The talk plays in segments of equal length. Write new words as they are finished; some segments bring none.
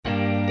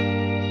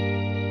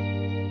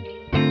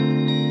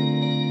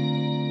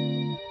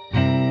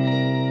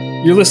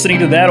You're listening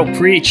to That'll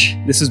Preach.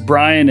 This is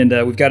Brian, and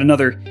we've got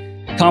another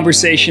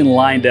conversation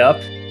lined up.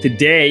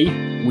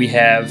 Today, we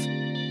have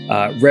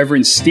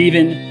Reverend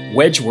Stephen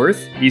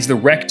Wedgeworth. He's the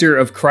rector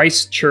of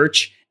Christ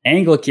Church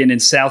Anglican in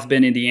South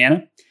Bend,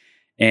 Indiana.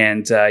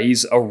 And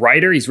he's a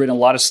writer. He's written a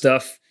lot of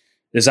stuff,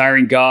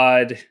 Desiring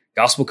God,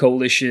 Gospel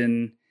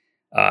Coalition.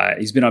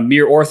 He's been on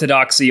Mere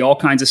Orthodoxy, all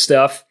kinds of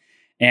stuff.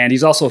 And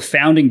he's also a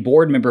founding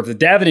board member of the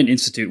Davenant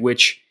Institute,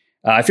 which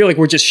I feel like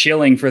we're just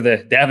shilling for the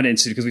Davenant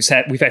Institute because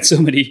we've had so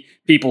many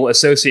people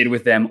associated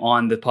with them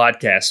on the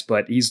podcast.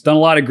 But he's done a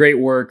lot of great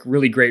work,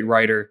 really great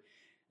writer.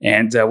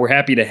 And we're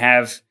happy to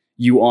have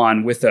you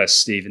on with us,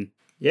 Stephen.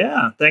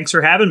 Yeah, thanks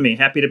for having me.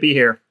 Happy to be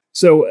here.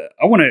 So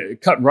I want to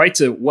cut right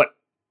to what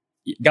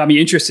got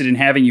me interested in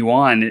having you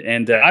on.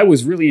 And I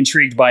was really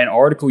intrigued by an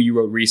article you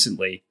wrote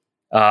recently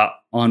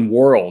on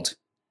World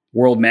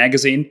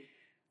Magazine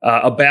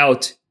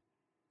about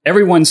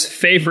everyone's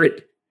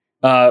favorite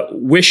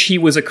wish he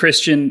was a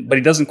Christian, but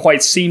he doesn't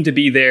quite seem to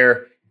be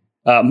there,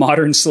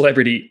 modern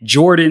celebrity,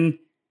 Jordan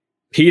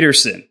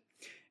Peterson.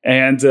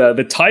 And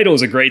the title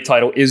is a great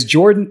title. Is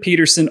Jordan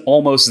Peterson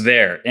almost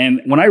there?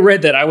 And when I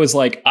read that, I was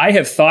like, I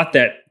have thought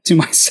that to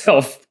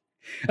myself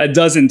a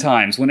dozen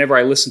times whenever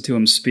I listen to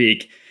him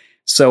speak.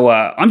 So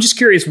I'm just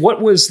curious,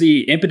 what was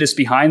the impetus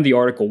behind the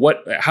article?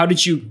 How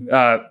did you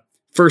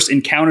first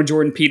encounter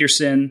Jordan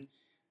Peterson?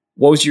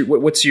 What's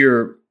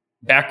your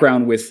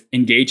background with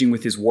engaging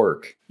with his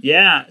work?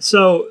 Yeah.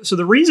 So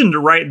the reason to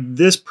write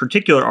this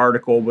particular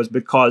article was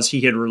because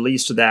he had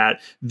released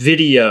that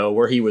video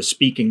where he was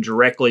speaking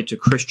directly to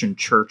Christian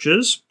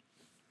churches.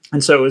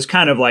 And so it was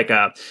kind of like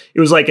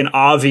an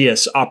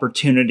obvious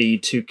opportunity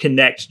to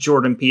connect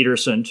Jordan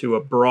Peterson to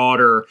a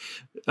broader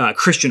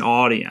Christian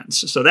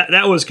audience. So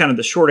that was kind of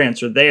the short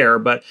answer there.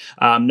 But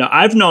no,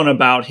 I've known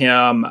about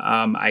him,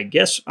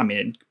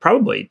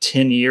 probably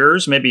 10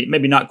 years,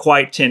 maybe not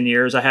quite 10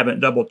 years. I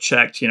haven't double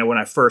checked, when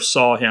I first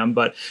saw him,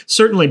 but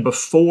certainly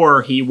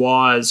before he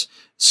was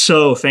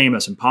so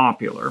famous and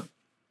popular.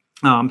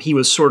 He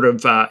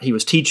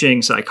was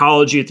teaching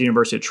psychology at the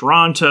University of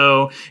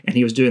Toronto, and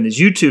he was doing these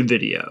YouTube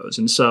videos.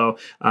 And so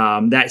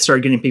that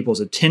started getting people's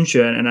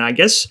attention. And I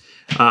guess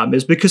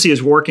it's because he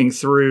was working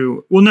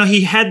through,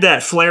 he had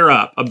that flare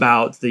up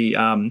about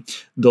the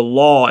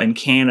law in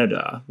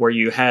Canada where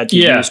you had to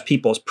use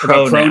people's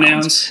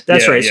pronouns.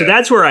 That's right. Yeah. So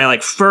that's where I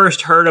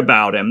first heard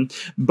about him.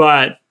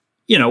 But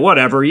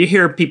whatever. You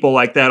hear people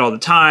like that all the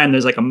time.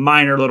 There's a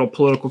minor little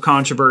political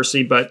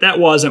controversy, but that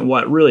wasn't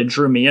what really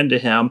drew me into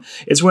him.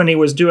 It's when he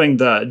was doing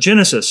the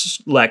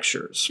Genesis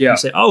lectures. Yeah. You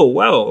say, oh,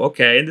 whoa,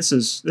 okay, this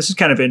is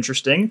kind of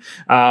interesting.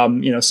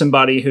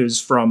 Somebody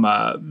who's from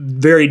a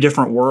very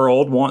different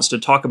world wants to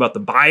talk about the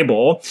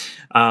Bible,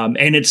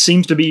 and it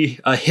seems to be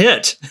a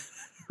hit.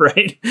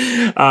 Right.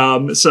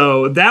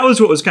 So that was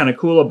what was kind of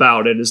cool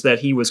about it, is that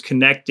he was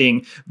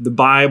connecting the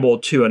Bible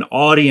to an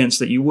audience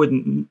that you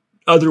wouldn't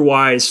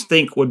otherwise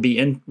think would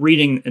be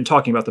reading and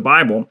talking about the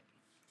Bible,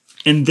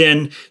 and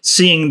then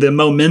seeing the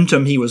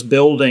momentum he was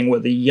building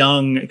with a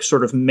young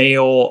sort of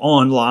male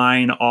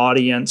online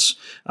audience.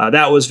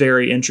 That was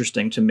very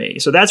interesting to me.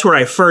 So that's where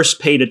I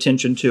first paid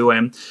attention to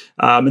him,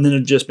 and then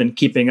have just been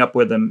keeping up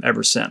with him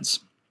ever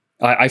since.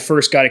 I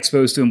first got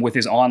exposed to him with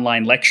his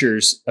online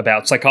lectures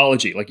about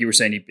psychology. Like you were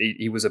saying,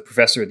 he was a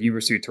professor at the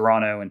University of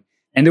Toronto,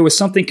 and there was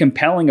something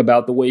compelling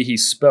about the way he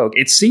spoke.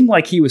 It seemed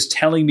like he was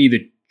telling me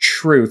the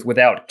truth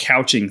without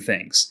couching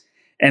things.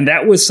 And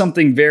that was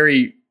something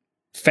very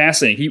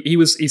fascinating.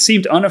 He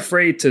seemed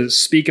unafraid to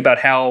speak about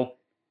how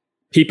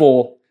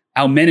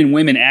men and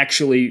women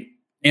actually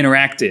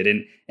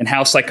interacted and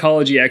how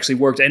psychology actually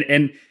worked.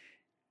 And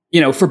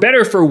for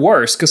better or for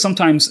worse, because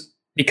sometimes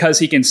because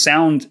he can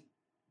sound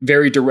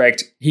very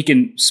direct, he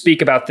can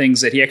speak about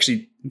things that he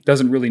actually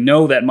doesn't really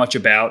know that much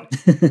about.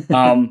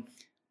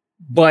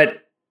 But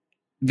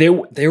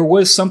there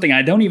was something,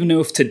 I don't even know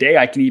if today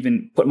I can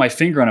even put my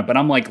finger on it, but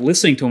I'm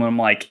listening to him and I'm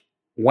like,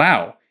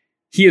 wow,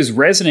 he is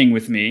resonating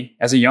with me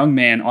as a young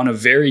man on a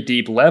very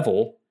deep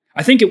level.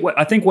 I think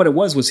what it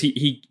was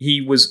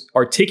he was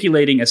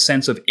articulating a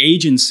sense of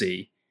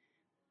agency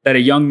that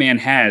a young man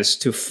has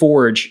to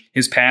forge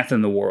his path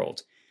in the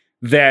world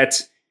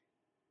that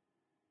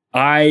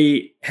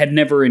I had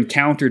never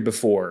encountered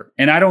before.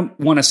 And I don't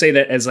want to say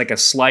that as a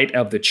slight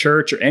of the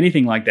church or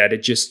anything like that.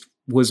 It just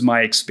was my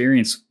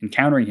experience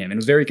encountering him, and it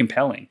was very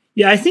compelling.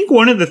 Yeah, I think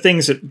one of the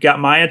things that got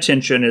my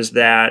attention is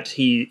that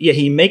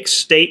he makes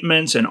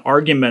statements and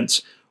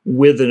arguments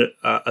with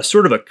a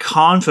sort of a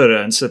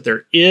confidence that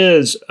there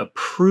is a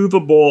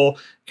provable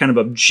kind of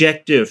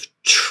objective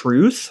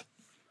truth.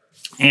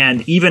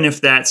 And even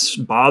if that's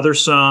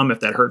bothersome,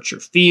 if that hurts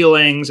your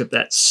feelings, if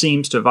that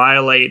seems to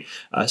violate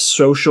a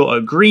social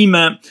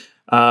agreement,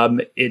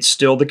 it's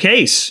still the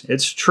case.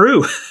 It's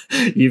true.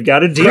 You've got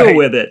to deal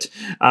with it.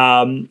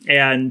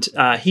 And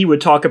he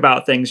would talk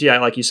about things,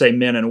 like you say,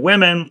 men and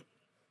women.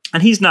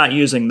 And he's not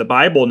using the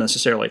Bible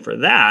necessarily for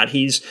that.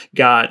 He's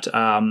got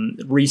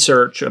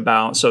research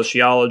about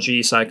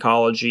sociology,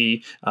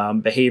 psychology,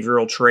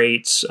 behavioral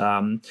traits.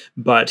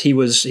 But he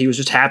was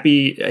just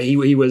happy.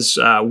 He was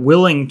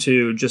willing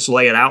to just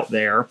lay it out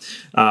there.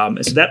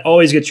 And so that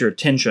always gets your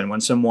attention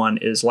when someone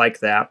is like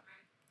that.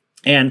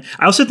 And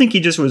I also think he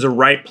just was a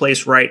right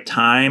place, right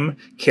time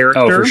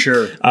character. Oh, for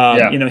sure.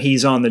 You know,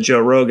 he's on the Joe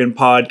Rogan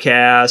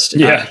podcast.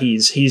 Yeah.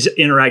 He's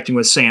interacting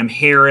with Sam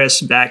Harris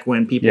back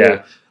when people...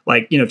 Yeah.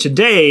 Like, you know,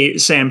 today,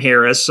 Sam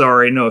Harris,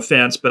 sorry, no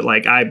offense, but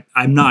like,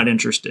 I'm not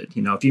interested.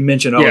 You know, if you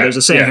mention, there's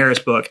a Sam Harris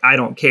book, I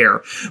don't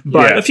care.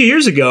 But a few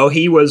years ago,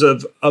 he was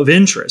of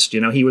interest. You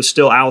know, he was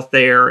still out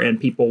there and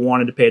people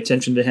wanted to pay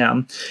attention to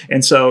him.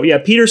 And so,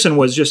 Peterson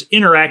was just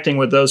interacting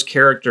with those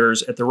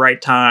characters at the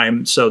right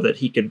time so that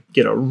he could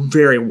get a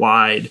very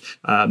wide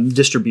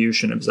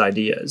distribution of his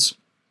ideas.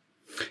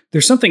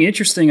 There's something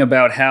interesting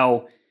about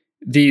how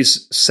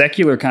these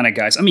secular kind of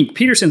guys, I mean,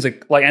 Peterson's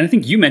and I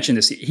think you mentioned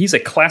this, he's a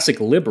classic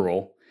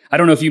liberal. I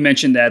don't know if you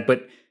mentioned that,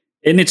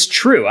 and it's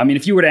true. I mean,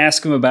 if you were to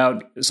ask him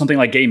about something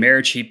like gay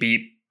marriage, he'd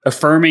be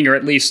affirming, or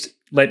at least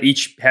let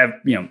each have,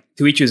 you know,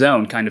 to each his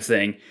own kind of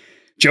thing.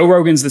 Joe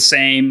Rogan's the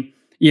same.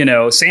 You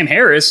know, Sam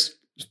Harris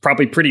is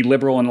probably pretty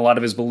liberal in a lot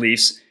of his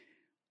beliefs.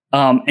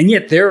 And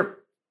yet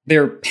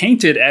they're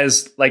painted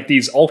as like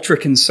these ultra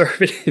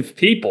conservative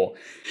people.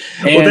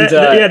 And,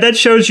 that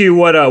shows you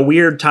what a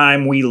weird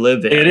time we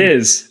live in. It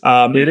is.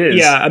 It is.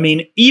 Yeah, I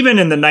mean, even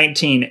in the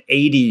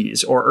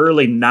 1980s or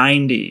early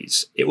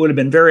 90s, it would have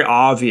been very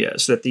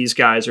obvious that these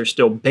guys are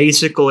still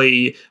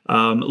basically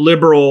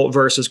liberal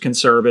versus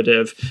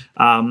conservative.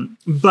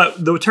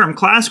 But the term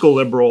classical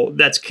liberal,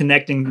 that's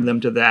connecting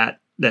them to that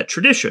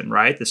tradition,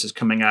 right? This is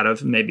coming out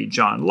of maybe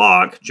John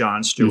Locke,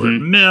 John Stuart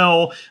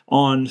Mill,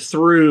 on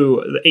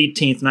through the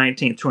 18th,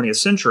 19th, 20th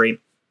century.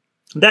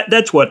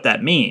 That's what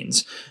that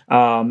means.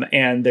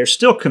 And they're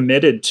still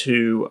committed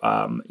to,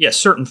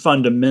 certain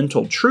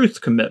fundamental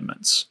truth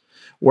commitments.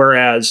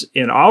 Whereas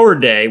in our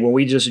day, when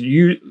we just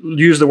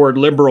use the word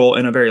liberal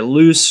in a very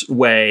loose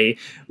way,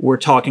 we're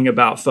talking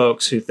about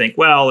folks who think,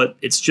 well,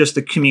 it's just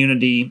the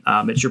community,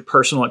 it's your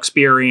personal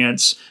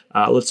experience.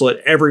 Let's let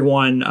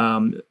everyone,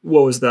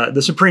 what was the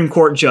Supreme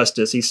Court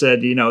justice? He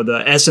said, you know,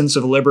 the essence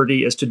of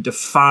liberty is to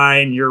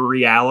define your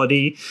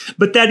reality.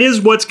 But that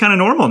is what's kind of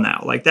normal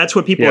now. Like, that's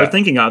what people are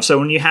thinking of. So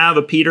when you have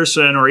a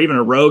Peterson or even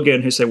a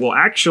Rogan who say, well,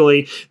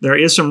 actually, there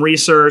is some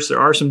research, there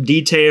are some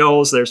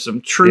details, there's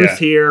some truth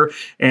here,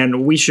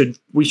 and we should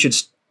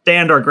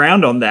stand our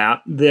ground on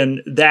that,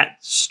 then that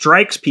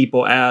strikes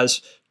people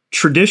as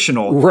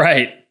traditional.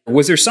 Right.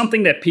 Was there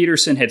something that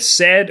Peterson had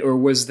said, or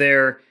was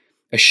there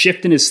a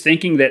shift in his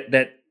thinking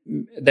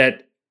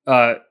that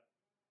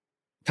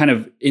kind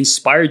of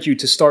inspired you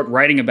to start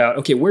writing about,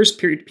 okay, where's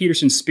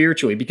Peterson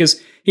spiritually?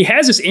 Because he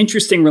has this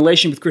interesting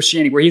relation with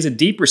Christianity where he has a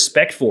deep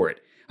respect for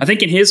it. I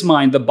think in his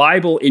mind, the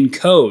Bible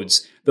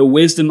encodes the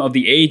wisdom of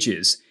the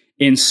ages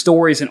in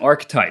stories and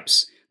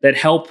archetypes that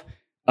help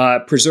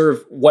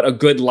preserve what a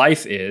good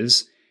life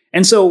is.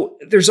 And so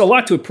there's a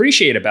lot to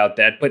appreciate about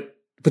that, but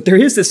there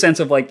is this sense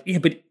of like,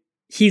 but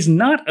he's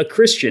not a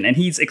Christian, and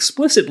he's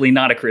explicitly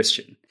not a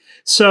Christian.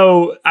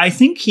 So I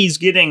think he's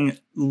getting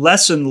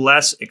less and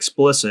less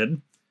explicit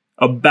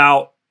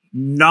about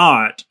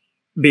not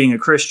being a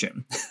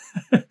Christian,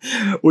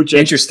 which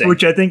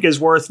I think is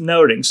worth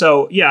noting.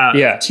 So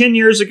 10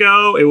 years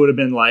ago, it would have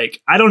been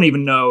like, I don't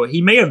even know.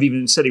 He may have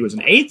even said he was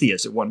an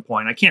atheist at one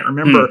point. I can't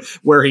remember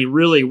where he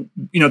really,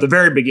 the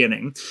very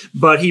beginning,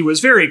 but he was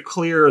very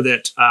clear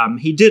that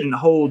he didn't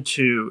hold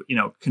to,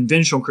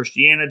 conventional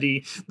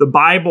Christianity. The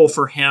Bible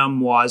for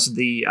him was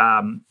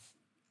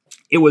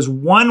it was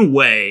one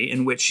way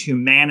in which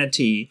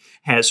humanity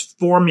has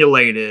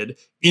formulated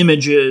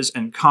images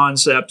and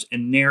concepts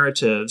and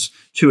narratives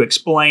to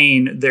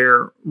explain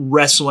their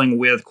wrestling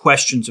with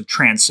questions of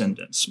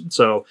transcendence.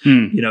 So,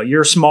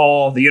 you're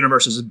small, the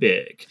universe is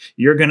big.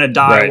 You're going to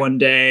die one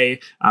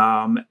day.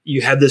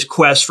 You have this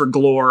quest for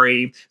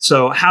glory.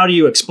 So how do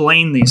you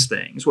explain these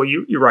things? Well,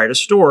 you write a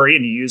story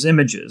and you use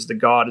images. The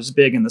God is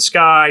big in the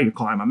sky. You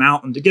climb a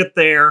mountain to get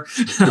there.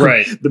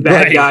 Right. The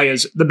bad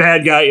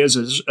guy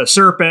is a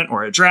serpent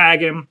or a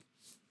dragon.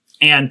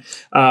 And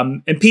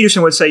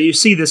Peterson would say, you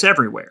see this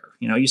everywhere.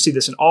 You see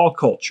this in all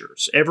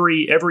cultures.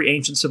 Every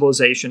ancient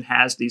civilization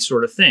has these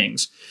sort of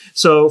things.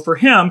 So for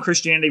him,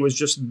 Christianity was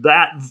just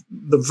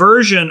the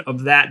version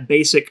of that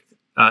basic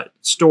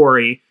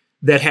story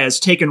that has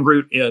taken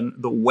root in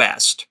the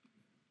West.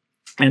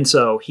 And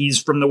so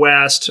he's from the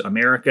West.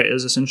 America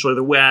is essentially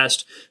the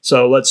West.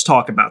 So let's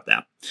talk about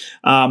that.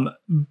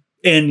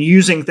 And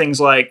using things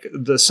like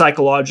the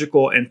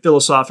psychological and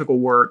philosophical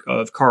work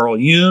of Carl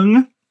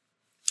Jung,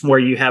 where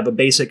you have a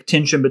basic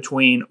tension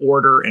between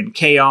order and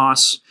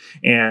chaos,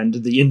 and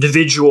the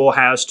individual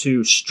has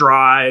to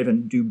strive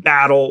and do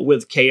battle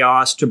with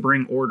chaos to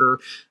bring order,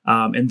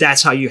 and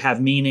that's how you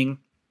have meaning.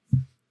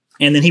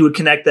 And then he would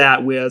connect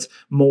that with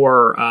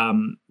more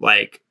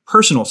like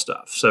personal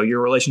stuff. So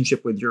your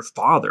relationship with your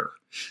father,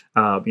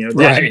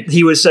 Right.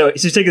 he's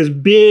taking this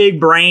big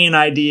brain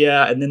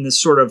idea and then this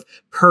sort of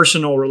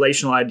personal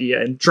relational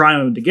idea and drawing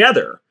them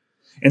together.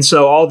 And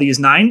so all these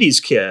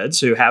 90s kids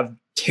who have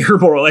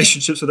terrible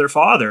relationships with their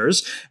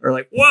fathers are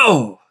like,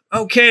 whoa,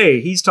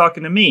 okay, he's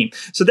talking to me.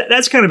 So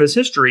that's kind of his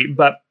history.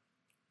 But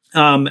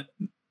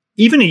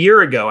even a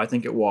year ago, I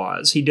think it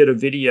was, he did a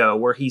video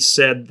where he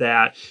said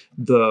that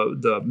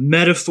the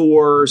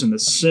metaphors and the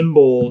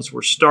symbols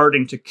were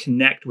starting to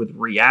connect with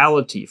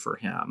reality for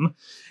him.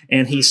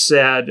 And he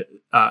said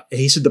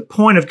the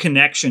point of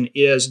connection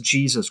is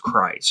Jesus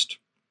Christ.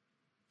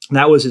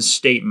 That was his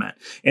statement.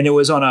 And it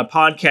was on a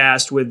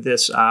podcast with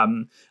this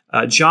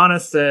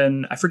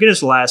Jonathan, I forget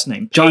his last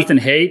name. Jonathan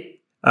Haidt?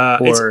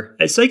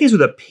 It's like it's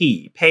with a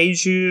P.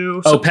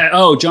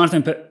 Peju.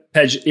 Jonathan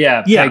Pej.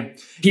 Yeah. Yeah.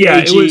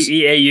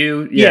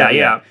 P-A-G-E-A-U.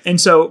 Yeah.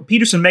 And so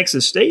Peterson makes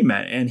this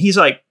statement and he's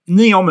like, and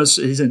then he almost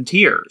is in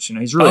tears.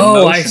 He's really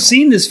emotional. I've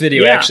seen this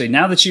video actually.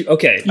 Now that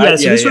okay. Yeah.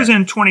 This was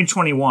in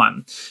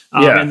 2021,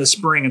 in the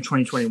spring of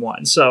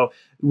 2021. So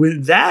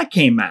when that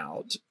came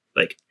out,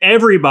 like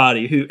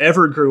everybody who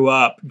ever grew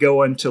up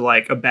going to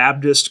like a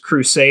Baptist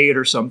crusade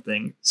or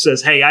something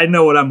says, hey, I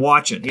know what I'm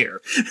watching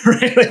here.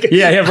 Right? Like,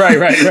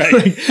 right.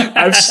 Like,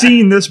 I've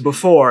seen this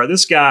before.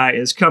 This guy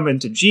is coming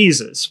to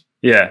Jesus.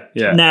 Yeah.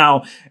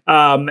 Now,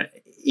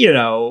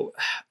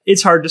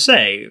 it's hard to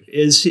say.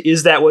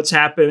 Is that what's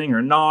happening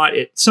or not?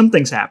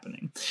 Something's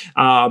happening.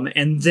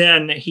 And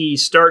then he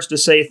starts to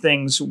say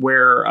things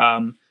where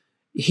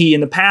he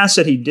in the past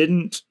said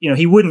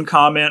he wouldn't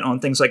comment on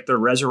things like the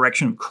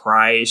resurrection of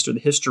Christ or the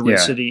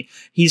historicity. Yeah.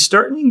 He's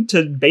starting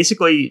to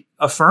basically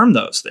affirm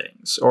those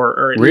things,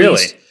 or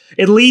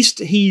at least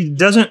he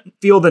doesn't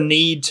feel the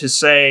need to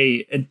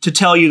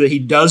tell you that he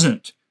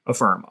doesn't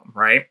affirm them,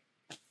 right?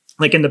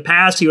 Like in the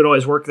past, he would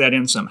always work that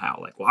in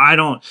somehow. Like, well, I'm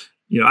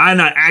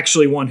not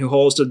actually one who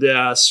holds to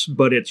this,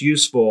 but it's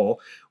useful.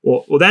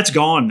 Well, that's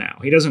gone now.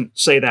 He doesn't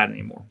say that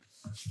anymore.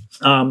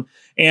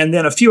 And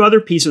then a few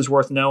other pieces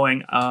worth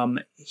knowing.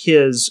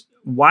 His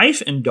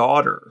wife and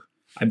daughter,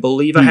 I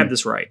believe I have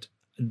this right,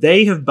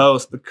 they have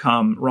both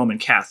become Roman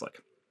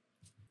Catholic.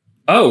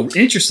 Oh,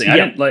 interesting.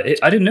 Yeah.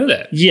 I didn't know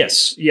that.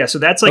 Yes. Yeah. So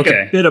that's like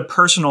a bit of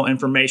personal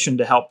information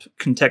to help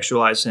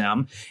contextualize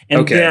him.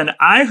 And then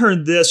I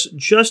heard this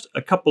just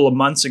a couple of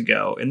months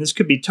ago, and this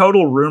could be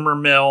total rumor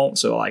mill.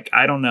 So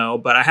I don't know,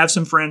 but I have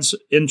some friends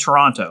in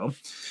Toronto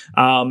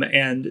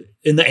and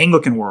in the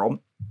Anglican world.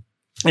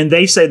 And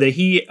they say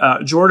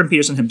that Jordan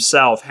Peterson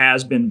himself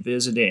has been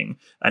visiting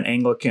an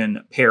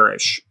Anglican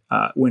parish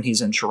when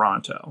he's in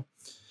Toronto.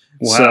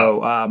 Wow.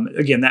 So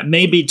again, that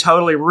may be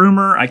totally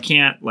rumor. I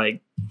can't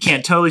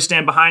totally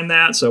stand behind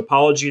that. So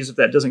apologies if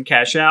that doesn't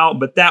cash out.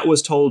 But that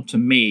was told to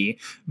me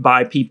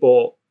by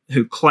people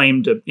who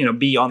claim to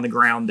be on the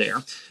ground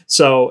there.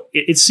 So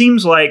it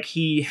seems like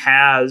he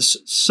has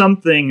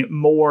something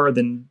more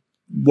than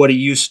what he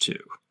used to.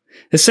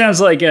 It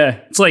sounds like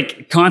it's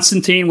like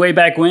Constantine way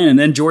back when, and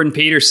then Jordan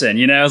Peterson.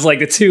 It's like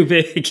the two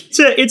big.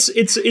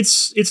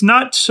 It's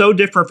not so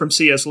different from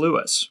C.S.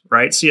 Lewis,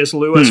 right? C.S.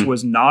 Lewis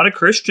was not a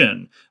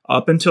Christian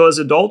up until his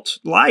adult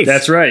life.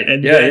 That's right.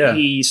 And then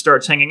he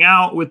starts hanging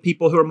out with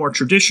people who are more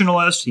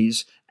traditionalist.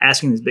 He's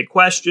asking these big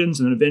questions,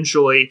 and then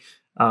eventually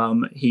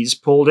he's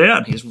pulled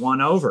in. He's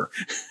won over.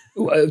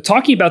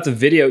 Talking about the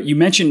video, you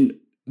mentioned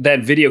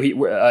that video,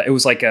 it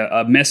was like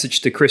a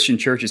message to Christian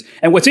churches.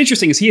 And what's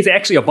interesting is he has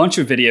actually a bunch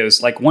of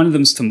videos, like one of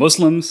them's to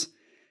Muslims.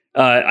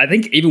 I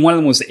think even one of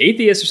them was to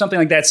atheists or something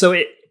like that. So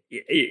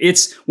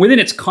it's within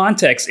its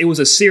context, it was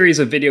a series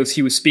of videos.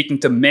 He was speaking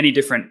to many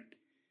different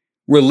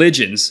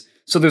religions.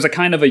 So there's a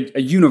kind of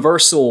a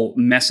universal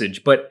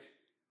message. But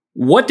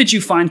what did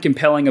you find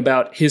compelling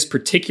about his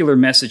particular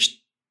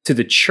message to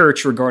the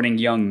church regarding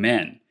young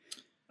men?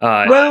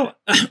 Well,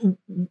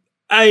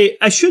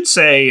 I should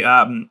say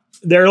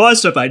there are a lot of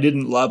stuff I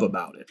didn't love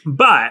about it.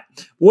 But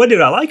what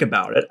did I like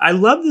about it? I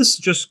love this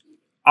just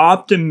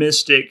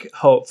optimistic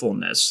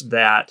hopefulness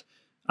that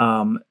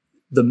the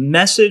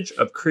message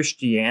of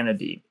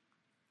Christianity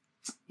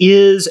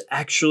is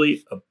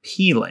actually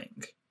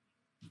appealing,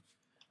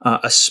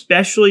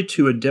 especially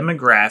to a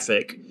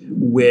demographic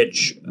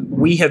which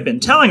we have been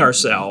telling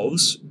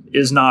ourselves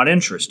is not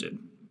interested.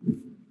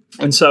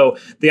 And so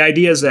the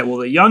idea is that, well,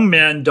 the young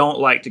men don't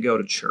like to go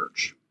to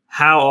church.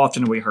 How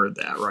often have we heard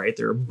that, right?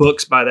 There are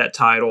books by that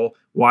title,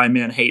 Why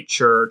Men Hate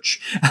Church.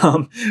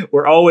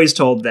 We're always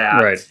told that.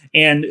 Right.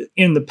 And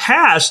in the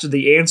past,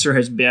 the answer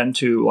has been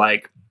to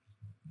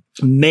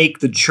make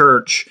the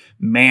church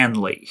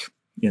manly,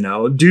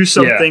 do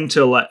something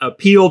to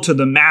appeal to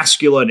the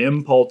masculine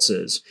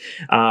impulses.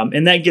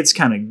 And that gets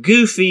kind of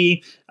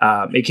goofy.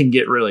 It can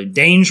get really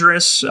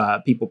dangerous.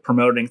 People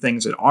promoting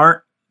things that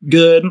aren't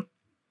good.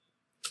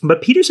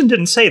 But Peterson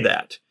didn't say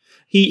that.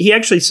 He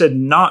actually said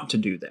not to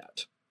do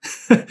that.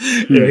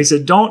 He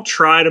said, don't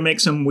try to make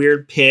some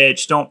weird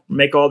pitch. Don't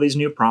make all these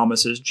new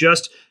promises.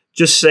 Just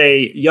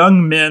say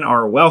young men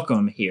are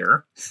welcome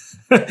here.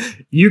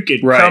 You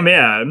could come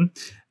in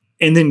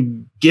and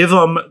then give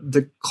them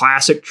the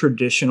classic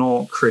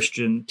traditional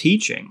Christian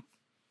teaching.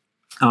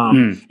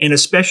 and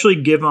especially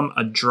give them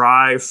a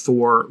drive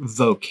for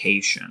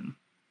vocation.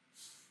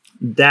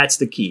 That's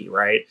the key,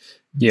 right?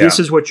 Yeah. This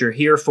is what you're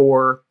here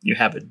for. You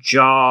have a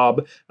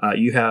job.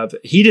 He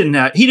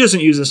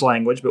doesn't use this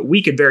language, but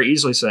we could very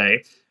easily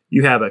say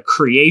you have a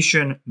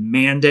creation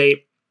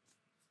mandate.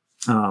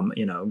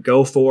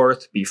 Go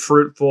forth, be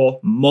fruitful,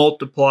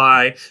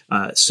 multiply,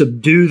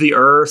 subdue the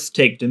earth,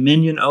 take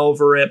dominion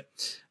over it.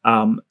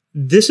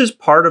 This is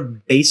part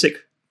of basic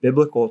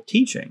biblical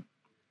teaching.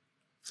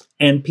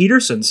 And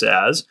Peterson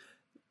says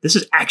this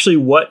is actually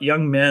what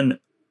young men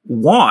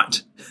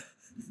want.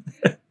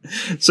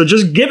 So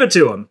just give it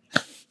to them.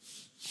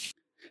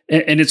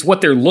 And it's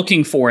what they're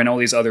looking for in all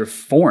these other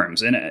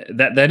forms. And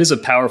that is a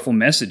powerful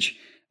message.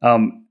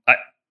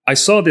 I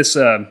saw this,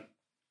 I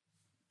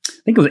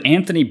think it was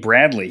Anthony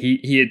Bradley.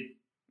 He had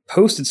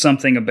posted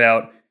something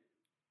about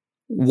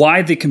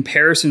why the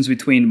comparisons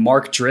between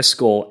Mark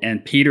Driscoll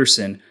and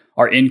Peterson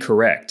are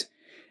incorrect.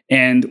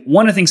 And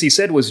one of the things he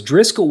said was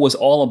Driscoll was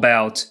all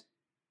about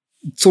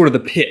sort of the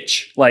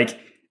pitch. Like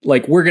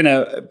we're going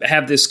to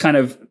have this kind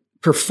of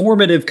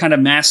performative kind of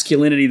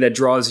masculinity that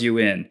draws you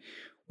in.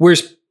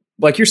 Whereas,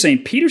 like you're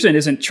saying, Peterson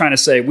isn't trying to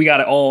say we got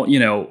to all,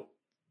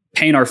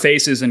 paint our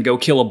faces and go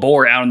kill a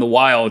boar out in the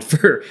wild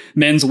for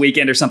men's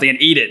weekend or something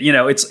and eat it.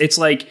 It's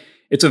like,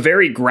 it's a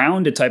very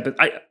grounded type of,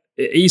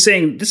 he's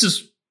saying this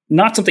is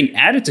not something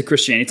added to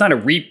Christianity. It's not a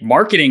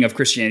remarketing of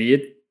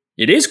Christianity.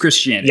 It is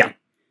Christianity. Yeah,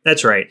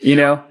 that's right.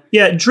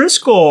 Yeah,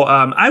 Driscoll,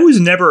 I was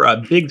never a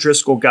big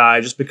Driscoll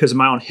guy just because of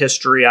my own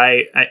history.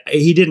 I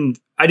didn't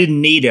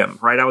need him,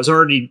 right? I was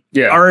already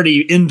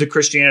into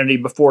Christianity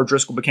before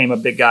Driscoll became a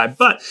big guy.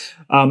 But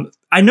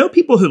I know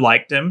people who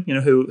liked him,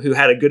 who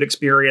had a good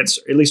experience,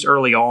 at least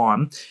early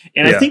on.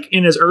 And I think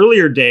in his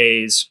earlier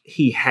days,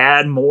 he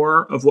had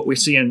more of what we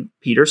see in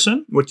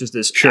Peterson, which is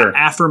this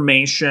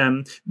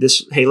affirmation,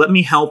 this, hey, let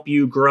me help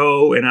you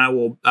grow, and I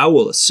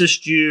will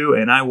assist you,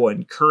 and I will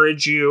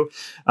encourage you.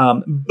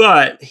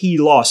 But he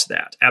lost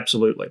that,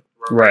 absolutely.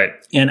 Right.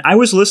 And I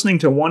was listening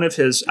to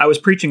I was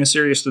preaching a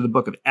series through the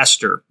book of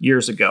Esther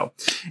years ago.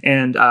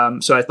 And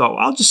so I thought, well,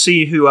 I'll just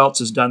see who else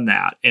has done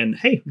that. And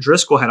hey,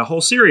 Driscoll had a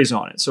whole series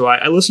on it. So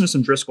I listened to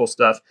some Driscoll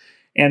stuff,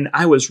 and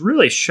I was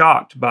really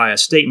shocked by a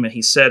statement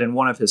he said in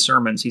one of his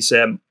sermons. He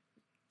said,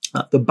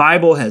 the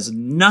Bible has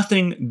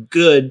nothing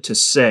good to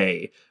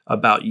say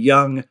about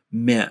young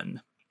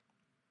men.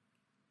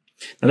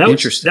 Now that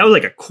was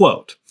like a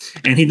quote.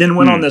 And he then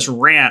went on this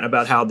rant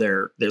about how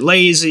they're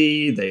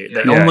lazy, they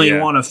only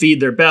want to feed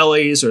their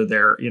bellies or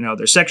their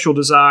sexual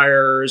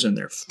desires, and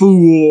they're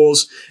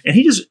fools. And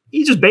he's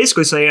just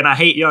basically saying, I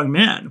hate young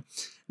men.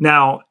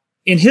 Now,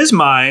 in his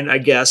mind, I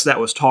guess that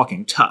was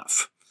talking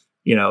tough,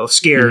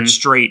 scared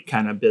straight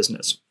kind of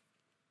business.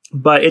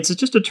 But it's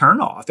just a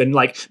turnoff, and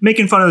like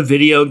making fun of the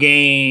video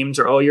games,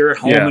 or, oh, you're at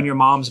home in your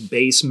mom's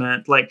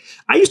basement. Like,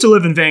 I used to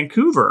live in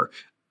Vancouver.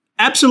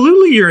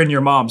 Absolutely, you're in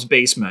your mom's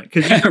basement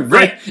because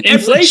right.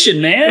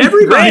 Inflation, man.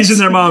 Everybody's in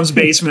their mom's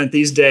basement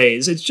these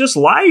days. It's just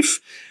life.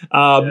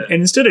 And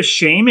instead of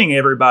shaming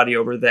everybody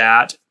over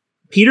that,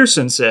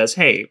 Peterson says,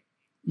 "Hey,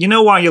 you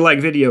know why you like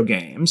video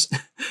games?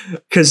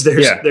 Because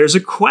there's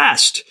a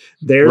quest.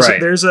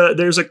 There's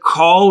a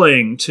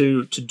calling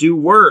to do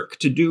work,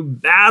 to do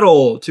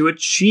battle, to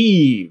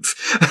achieve.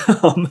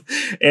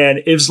 And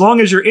as long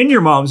as you're in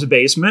your mom's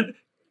basement,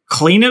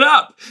 clean it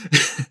up.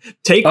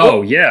 Take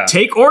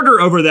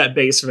order over that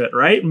basement,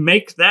 right?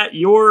 Make that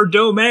your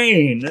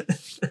domain."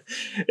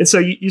 And so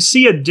you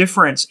see a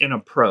difference in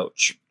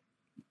approach,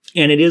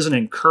 and it is an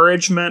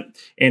encouragement,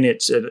 and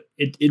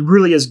it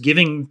really is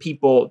giving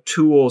people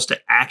tools to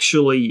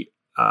actually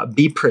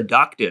be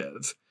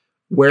productive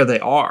where they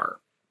are.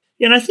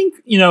 And I think,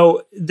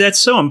 that's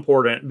so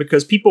important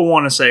because people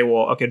want to say,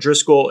 well, okay,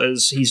 Driscoll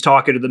he's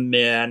talking to the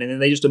men, and then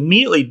they just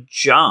immediately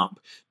jump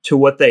to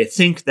what they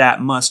think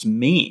that must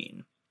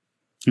mean.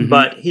 Mm-hmm.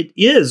 But it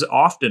is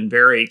often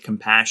very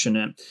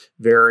compassionate,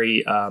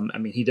 very,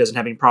 he doesn't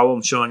have any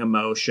problem showing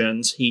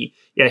emotions. He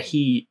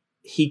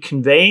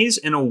conveys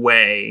in a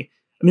way,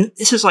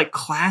 this is like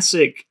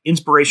classic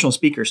inspirational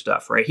speaker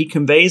stuff, right? He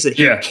conveys that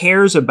he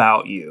cares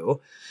about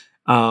you,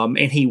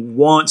 and he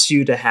wants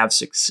you to have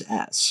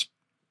success.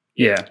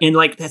 Yeah. And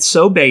that's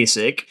so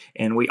basic,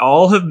 and we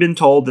all have been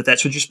told that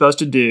that's what you're supposed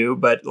to do,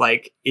 but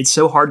it's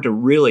so hard to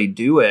really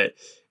do it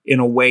in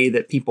a way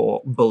that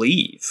people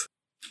believe.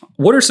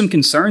 What are some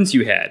concerns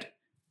you had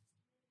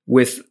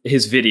with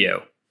his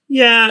video?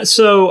 Yeah,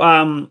 so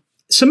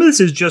some of this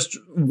is just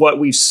what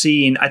we've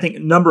seen. I think a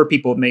number of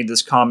people have made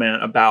this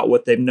comment about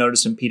what they've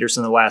noticed in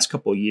Peterson the last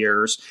couple of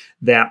years,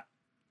 that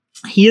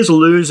he is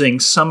losing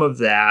some of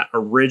that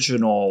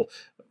original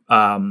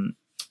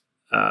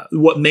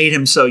what made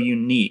him so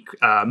unique.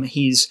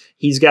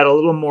 He's got a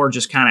little more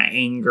just kind of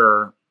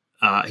anger.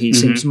 He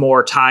seems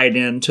more tied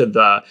into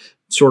the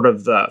sort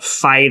of the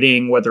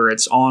fighting, whether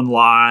it's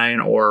online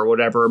or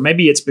whatever.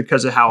 Maybe it's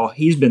because of how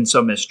he's been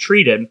so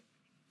mistreated.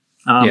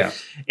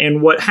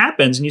 And what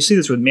happens, and you see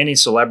this with many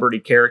celebrity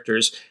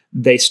characters,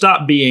 they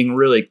stop being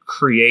really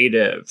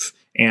creative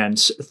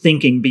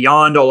thinking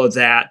beyond all of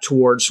that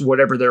towards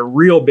whatever their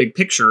real big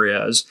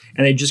picture is.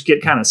 And they just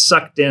get kind of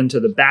sucked into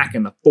the back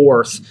and the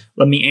forth.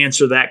 Let me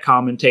answer that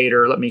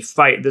commentator. Let me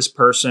fight this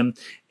person.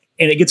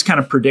 And it gets kind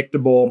of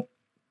predictable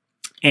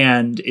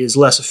and is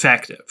less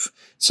effective.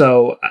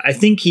 So I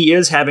think he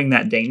is having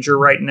that danger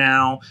right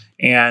now.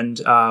 And,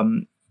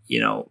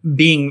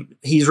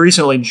 he's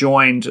recently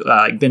joined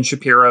Ben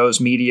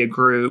Shapiro's media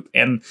group,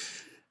 and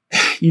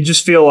you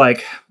just feel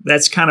like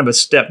that's kind of a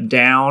step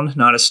down,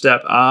 not a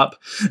step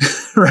up,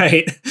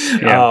 right?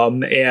 Yeah.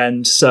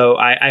 And so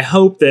I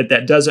hope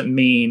that doesn't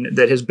mean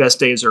that his best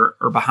days are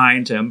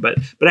behind him, but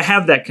I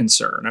have that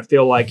concern. I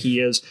feel like he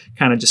is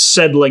kind of just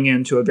settling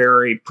into a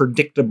very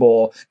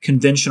predictable,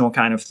 conventional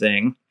kind of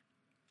thing.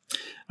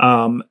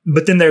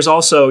 But then there's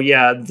also,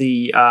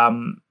 the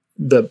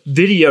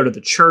video to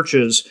the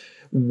churches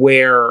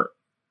where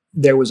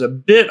there was a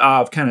bit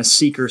of kind of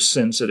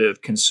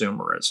seeker-sensitive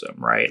consumerism,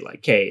 right?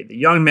 Like, hey, the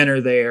young men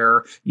are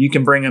there, you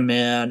can bring them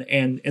in,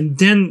 and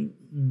then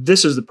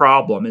this is the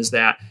problem, is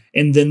that,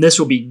 and then this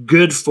will be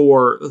good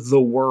for the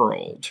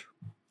world,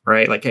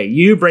 right? Like, hey,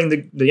 you bring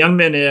the young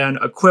men in,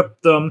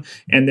 equip them,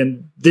 and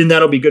then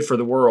that'll be good for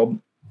the world.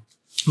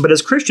 But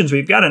as Christians,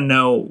 we've got to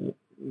know,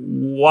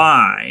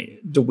 why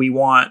do we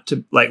want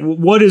to,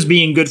 what is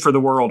being good for the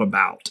world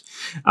about?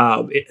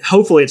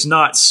 Hopefully it's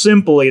not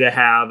simply to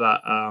have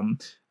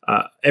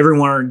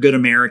everyone are good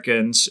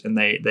Americans and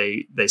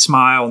they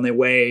smile and they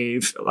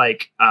wave,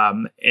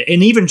 and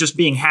even just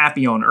being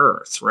happy on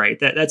earth, right?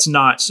 That's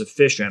not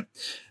sufficient.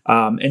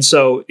 And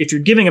so if you're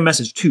giving a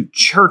message to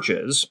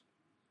churches,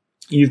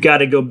 you've got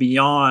to go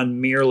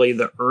beyond merely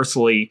the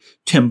earthly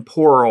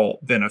temporal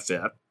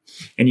benefit,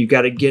 and you've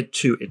got to get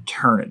to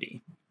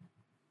eternity.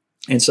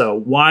 And so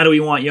why do we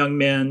want young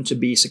men to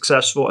be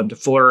successful and to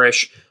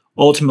flourish?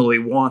 Ultimately,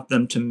 we want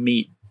them to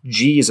meet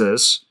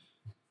Jesus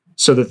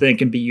so that they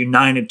can be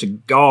united to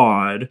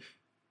God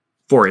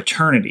for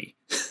eternity,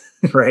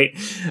 right?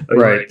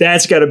 Right.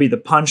 That's got to be the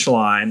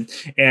punchline.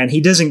 And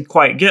he doesn't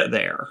quite get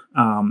there.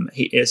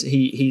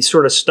 He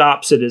sort of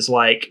stops it as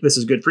like, this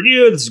is good for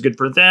you, this is good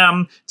for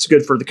them, it's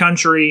good for the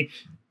country,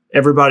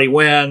 everybody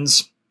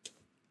wins.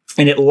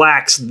 And it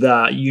lacks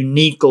the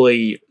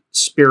uniquely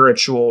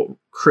spiritual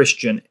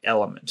Christian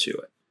element to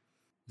it.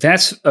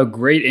 That's a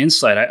great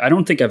insight. I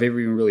don't think I've ever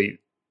even really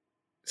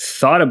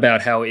thought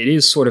about how it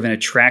is sort of an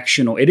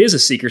attractional, it is a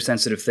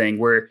seeker-sensitive thing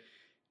where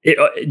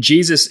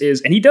Jesus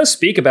is, and he does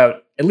speak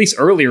about, at least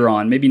earlier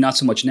on, maybe not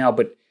so much now,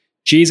 but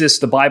Jesus,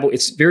 the Bible,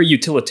 it's very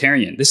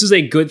utilitarian. This is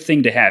a good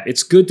thing to have.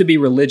 It's good to be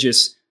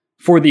religious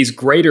for these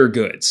greater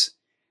goods.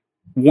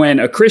 When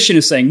a Christian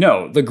is saying,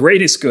 no, the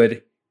greatest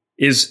good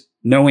is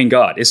knowing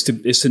God, is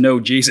to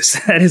know Jesus.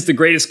 That is the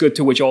greatest good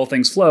to which all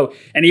things flow.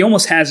 And he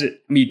almost has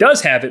it, he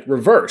does have it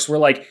reversed. Where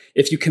like,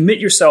 if you commit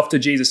yourself to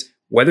Jesus,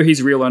 whether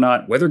he's real or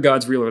not, whether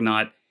God's real or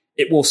not,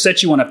 it will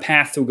set you on a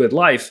path to a good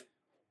life,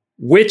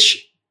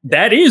 which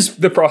that is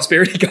the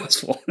prosperity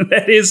gospel.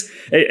 That is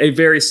a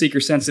very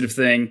seeker-sensitive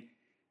thing.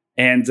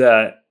 And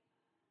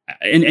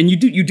you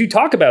do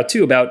talk about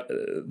too, about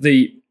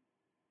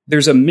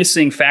there's a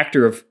missing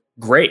factor of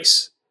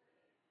grace.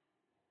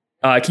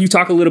 Can you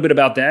talk a little bit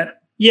about that?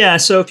 Yeah,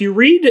 so if you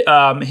read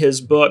his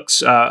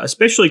books,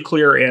 especially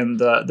clear in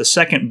the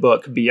second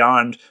book,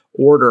 Beyond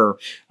Order,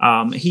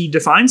 he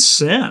defines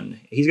sin.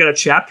 He's got a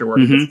chapter where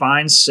he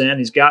defines sin.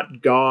 He's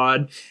got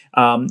God.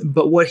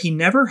 But what he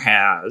never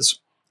has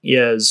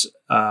is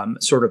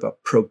sort of a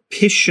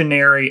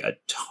propitiatory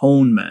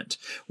atonement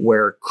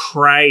where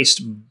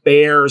Christ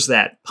bears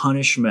that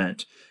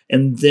punishment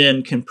and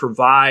then can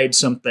provide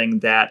something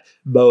that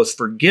both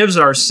forgives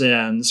our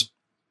sins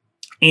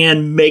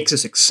and makes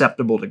us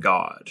acceptable to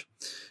God.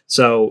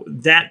 So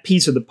that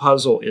piece of the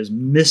puzzle is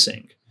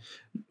missing.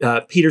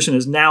 Peterson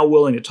is now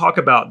willing to talk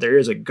about there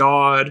is a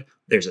God,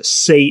 there's a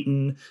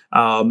Satan,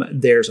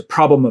 there's a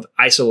problem of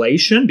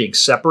isolation, being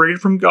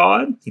separated from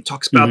God. He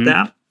talks about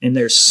that. And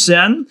there's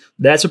sin,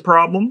 that's a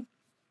problem.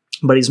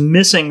 But he's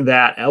missing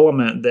that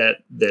element that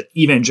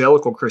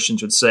evangelical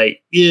Christians would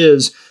say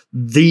is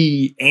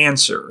the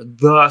answer,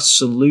 the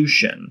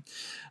solution.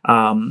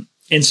 And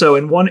so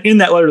in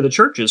that letter to the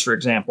churches, for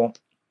example,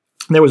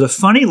 there was a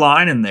funny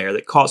line in there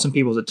that caught some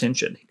people's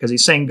attention because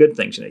he's saying good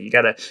things. You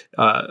got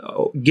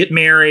to get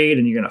married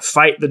and you're going to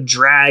fight the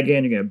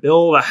dragon. You're going to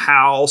build a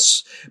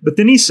house. But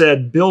then he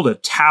said, build a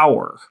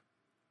tower.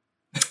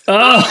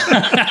 Oh,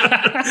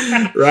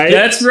 right.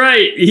 That's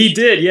right. He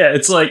did. Yeah.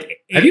 It's like,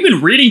 have you been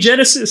reading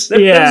Genesis? That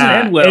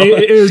doesn't end well.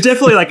 It was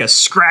definitely like a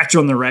scratch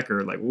on the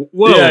record. Like,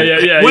 whoa,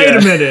 wait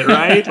a minute,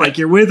 right? Like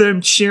you're with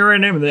him,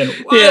 cheering him, and then,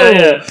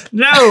 whoa,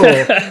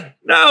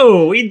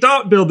 no, we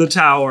don't build the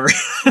tower.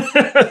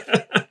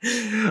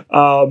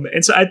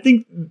 And so I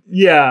think,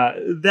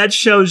 that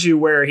shows you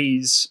where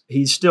he's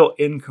still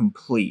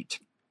incomplete.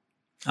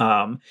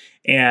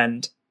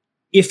 And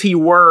if he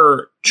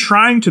were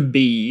trying to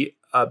be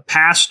a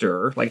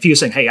pastor, like if he was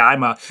saying, hey,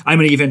 I'm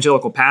an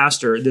evangelical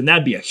pastor, then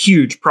that'd be a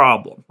huge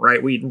problem,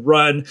 right? We'd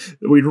run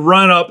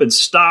up and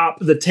stop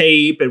the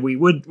tape and we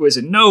would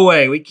say, no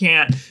way, we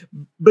can't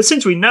But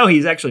since we know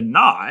he's actually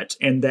not,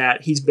 and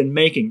that he's been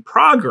making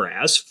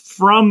progress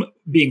from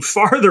being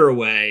farther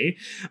away,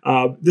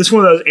 this is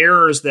one of those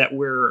errors that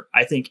we're,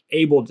 I think,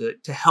 able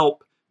to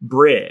help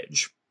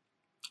bridge.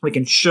 We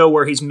can show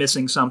where he's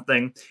missing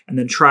something and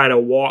then try to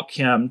walk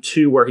him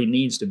to where he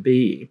needs to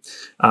be.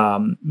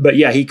 But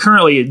yeah, he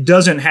currently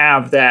doesn't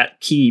have that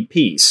key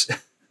piece.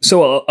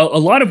 So a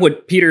lot of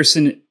what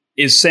Peterson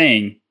is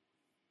saying,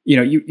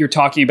 you're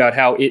talking about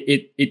how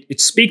it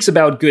speaks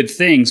about good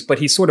things, but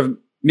he's sort of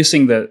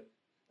missing the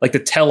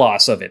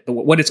telos of it,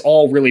 what it's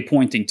all really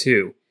pointing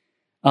to.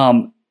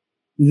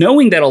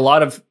 Knowing that a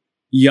lot of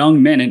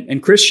young men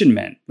and Christian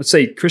men, let's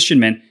say Christian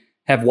men,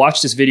 have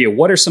watched this video,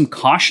 what are some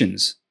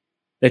cautions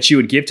that you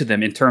would give to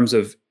them in terms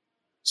of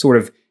sort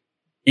of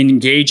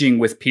engaging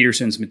with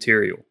Peterson's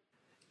material?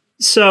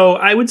 So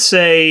I would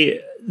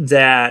say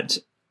that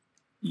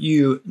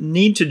you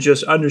need to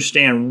just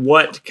understand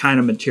what kind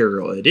of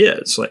material it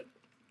is. Like,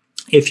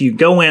 if you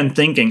go in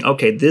thinking,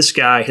 okay, this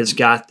guy has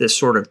got this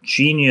sort of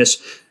genius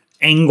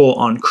angle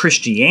on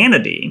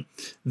Christianity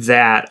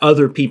that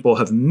other people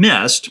have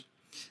missed,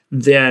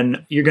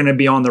 then you're going to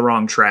be on the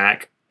wrong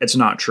track. It's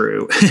not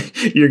true.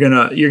 You're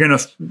gonna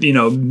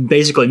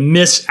basically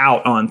miss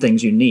out on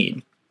things you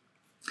need.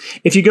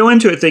 If you go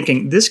into it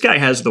thinking this guy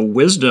has the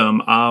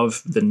wisdom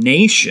of the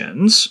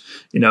nations,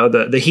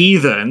 the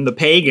heathen, the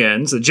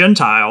pagans, the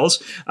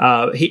Gentiles,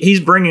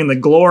 he's bringing the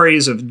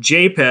glories of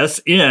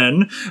Japheth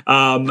in,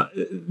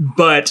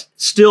 but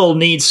still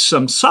needs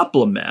some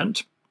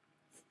supplement,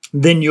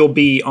 then you'll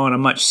be on a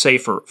much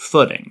safer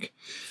footing.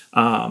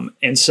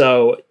 And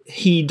so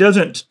he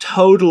doesn't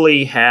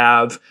totally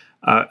have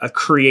a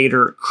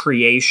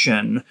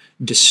creator-creation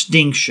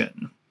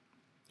distinction.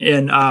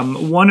 In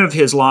one of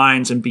his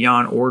lines in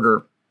Beyond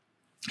Order,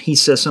 he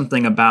says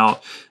something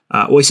about,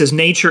 he says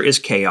nature is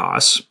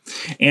chaos.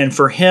 And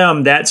for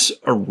him, that's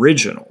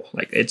original.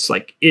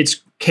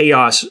 It's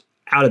chaos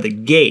out of the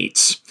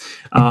gates.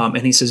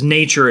 And he says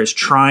nature is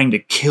trying to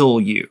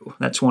kill you.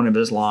 That's one of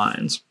his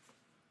lines.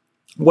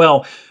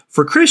 Well,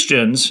 for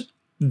Christians,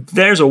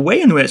 there's a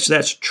way in which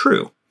that's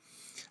true.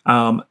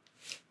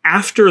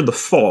 After the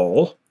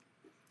fall,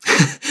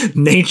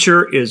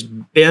 nature is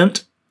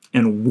bent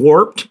and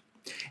warped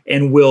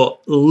and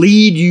will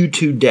lead you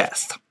to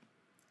death.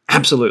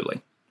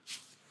 Absolutely.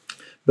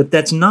 But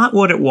that's not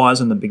what it was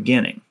in the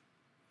beginning.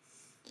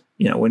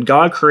 When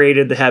God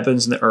created the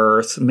heavens and the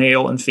earth,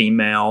 male and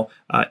female,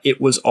 it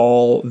was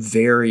all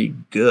very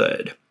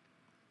good.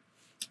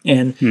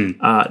 And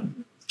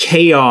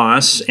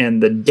chaos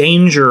and the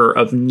danger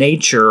of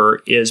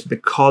nature is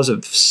because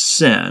of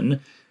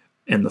sin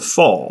and the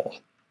fall.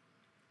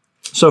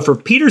 So for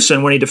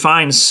Peterson, when he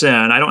defines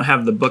sin, I don't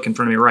have the book in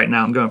front of me right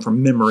now, I'm going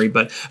from memory,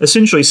 but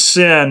essentially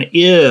sin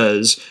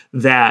is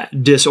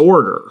that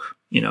disorder.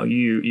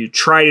 You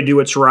try to do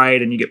what's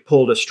right and you get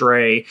pulled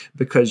astray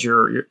because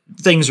your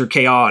things are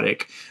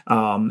chaotic.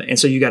 And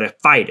so you got to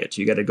fight it.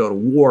 You got to go to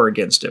war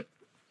against it.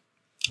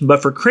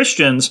 But for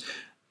Christians,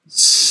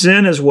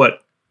 sin is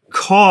what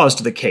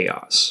caused the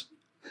chaos.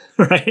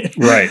 Right?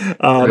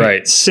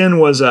 Right. Sin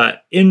was an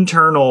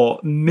internal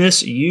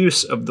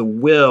misuse of the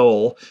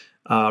will,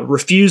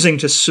 refusing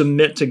to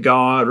submit to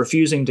God,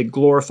 refusing to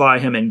glorify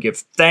Him and give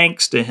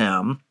thanks to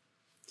Him,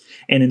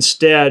 and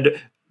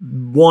instead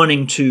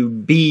wanting to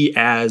be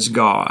as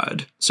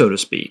God, so to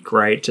speak,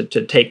 right? To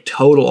take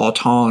total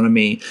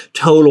autonomy,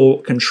 total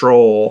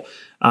control,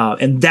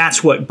 and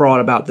that's what brought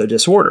about the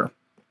disorder.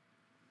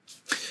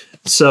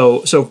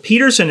 So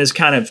Peterson is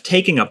kind of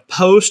taking a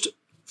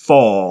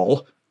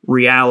post-fall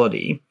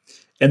reality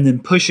and then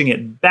pushing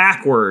it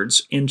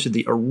backwards into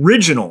the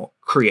original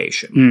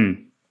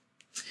creation.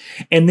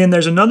 And then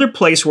there's another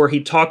place where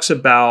he talks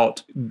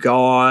about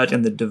God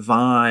and the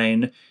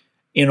divine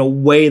in a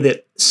way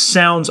that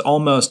sounds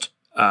almost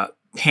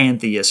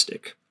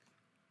pantheistic,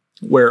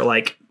 where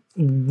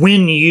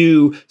when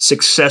you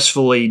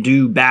successfully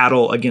do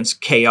battle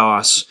against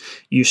chaos,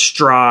 you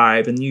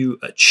strive and you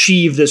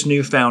achieve this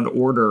newfound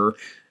order,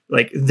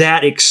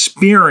 that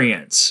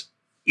experience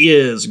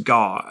is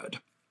God.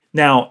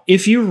 Now,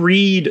 if you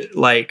read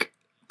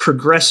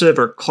progressive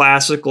or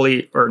progressive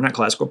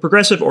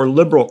or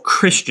liberal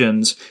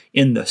Christians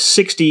in the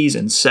 60s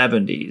and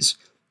 70s,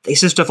 they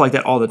said stuff like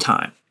that all the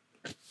time.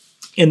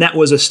 And that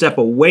was a step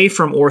away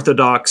from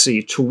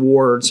orthodoxy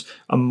towards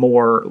a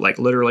more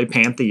literally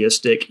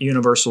pantheistic,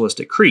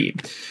 universalistic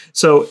creed.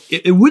 So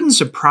it wouldn't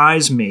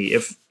surprise me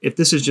if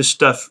this is just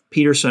stuff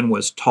Peterson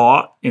was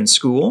taught in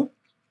school.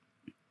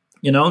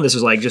 This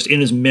is just in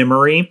his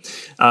memory.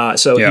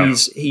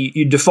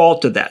 You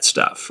default to that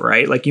stuff,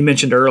 right? Like you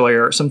mentioned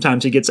earlier,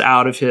 sometimes he gets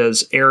out of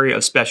his area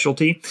of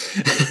specialty.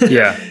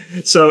 Yeah.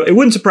 So it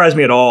wouldn't surprise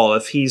me at all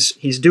if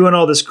he's doing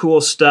all this cool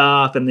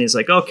stuff and he's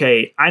like,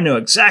 okay, I know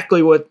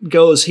exactly what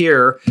goes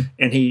here.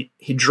 And he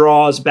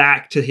draws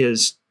back to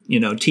his,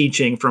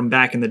 teaching from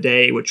back in the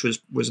day, which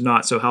was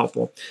not so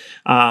helpful.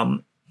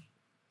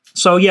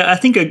 So yeah, I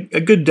think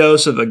a good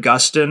dose of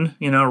Augustine,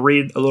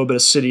 read a little bit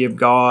of City of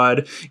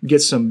God, get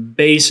some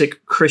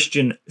basic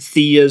Christian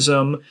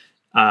theism,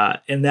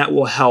 and that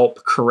will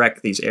help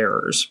correct these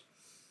errors.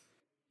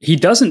 he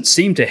doesn't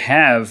seem to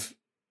have,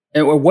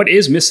 or what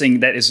is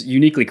missing that is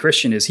uniquely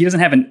Christian is he doesn't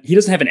have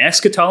an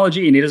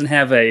eschatology, and he doesn't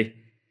have a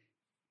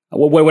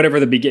whatever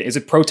the begin is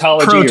it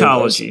protology?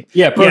 Protology.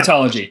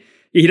 Protology.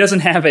 Yeah. He doesn't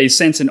have a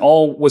sense in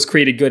all was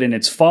created good and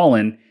it's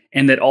fallen,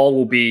 and that all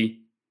will be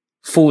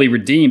fully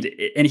redeemed.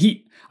 And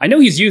I know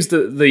he's used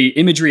the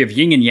imagery of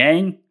yin and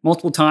yang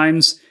multiple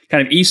times,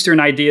 kind of Eastern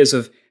ideas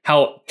of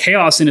how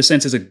chaos in a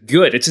sense is a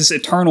good. It's this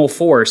eternal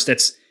force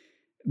that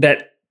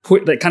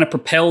kind of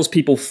propels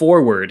people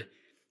forward,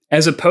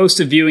 as opposed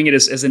to viewing it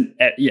as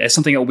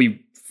something that will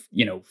be,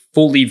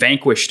 fully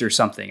vanquished or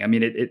something. I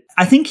mean,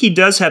 I think he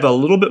does have a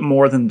little bit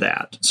more than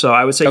that. So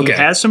I would say he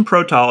has some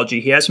protology,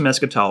 he has some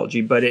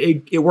eschatology, but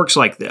it works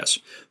like this.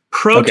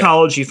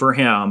 Protology for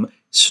him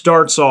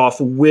starts off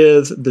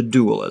with the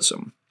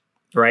dualism,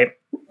 right?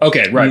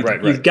 Okay,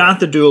 right. You've got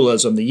the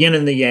dualism, the yin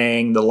and the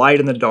yang, the light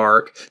and the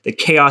dark, the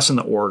chaos and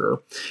the order.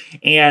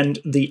 And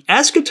the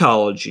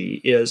eschatology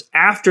is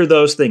after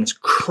those things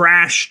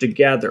crash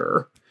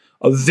together,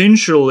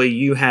 eventually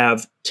you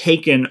have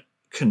taken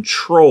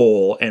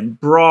control and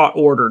brought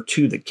order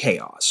to the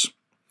chaos.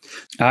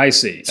 I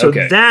see. So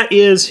that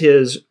is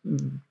his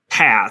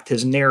path,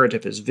 his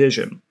narrative, his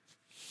vision.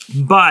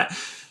 But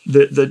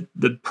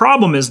the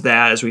problem is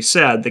that, as we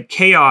said, the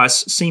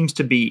chaos seems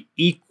to be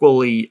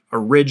equally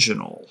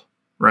original,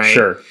 right?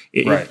 Sure.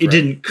 It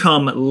didn't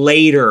come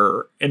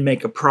later and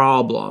make a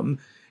problem.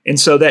 And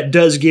so that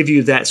does give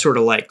you that sort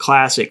of like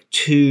classic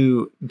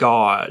two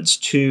gods,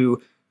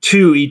 two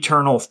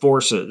eternal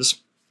forces.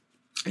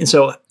 And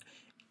so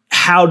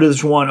how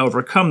does one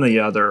overcome the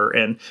other?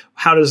 And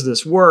how does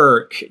this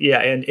work? Yeah,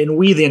 and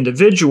we, the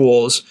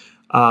individuals,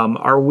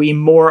 are we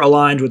more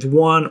aligned with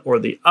one or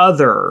the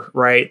other,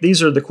 right?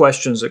 These are the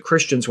questions that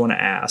Christians want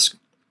to ask.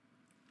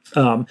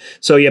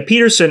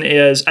 Peterson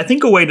is, I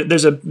think,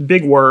 there's a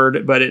big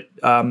word, but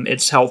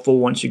it's helpful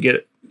once you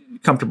get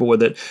comfortable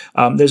with it.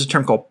 There's a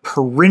term called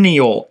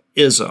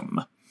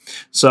perennialism.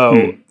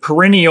 So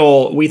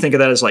perennial, we think of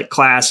that as like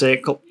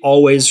classic,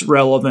 always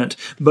relevant.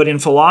 But in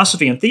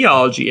philosophy and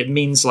theology, it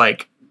means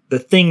like the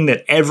thing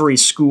that every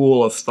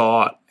school of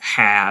thought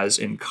has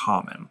in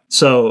common.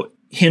 So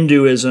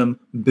Hinduism,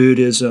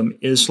 Buddhism,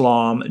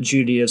 Islam,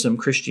 Judaism,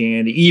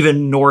 Christianity,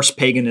 even Norse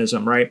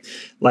paganism, right?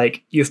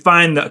 Like you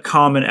find the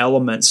common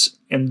elements,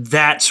 and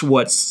that's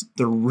what's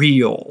the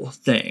real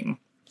thing.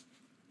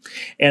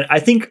 And I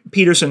think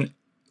Peterson,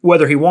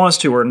 whether he wants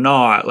to or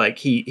not, like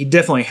he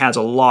definitely has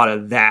a lot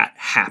of that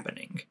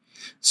happening.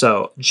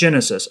 So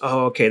Genesis,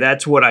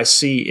 that's what I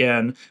see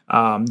in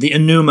the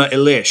Enuma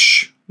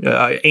Elish,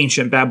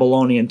 ancient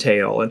Babylonian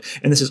tale. And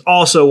this is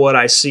also what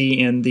I see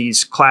in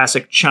these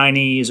classic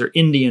Chinese or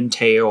Indian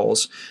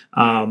tales.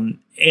 And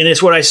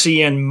it's what I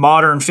see in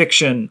modern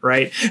fiction,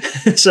 right?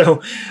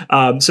 So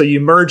you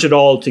merge it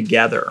all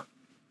together.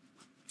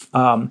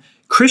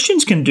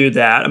 Christians can do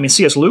that. I mean,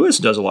 C.S. Lewis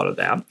does a lot of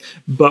that,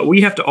 but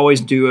we have to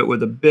always do it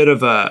with a bit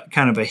of a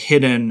kind of a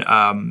hidden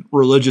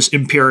religious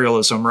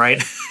imperialism,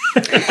 right?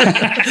 Like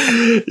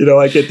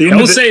at the end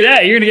Don't say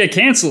that. You're going to get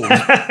canceled.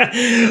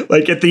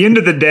 Like at the end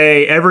of the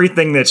day,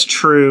 everything that's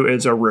true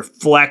is a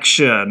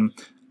reflection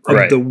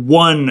of the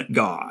one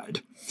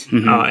God.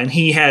 Mm-hmm. And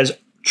he has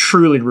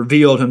truly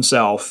revealed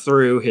himself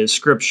through his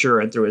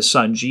scripture and through his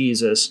son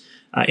Jesus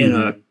in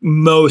a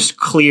most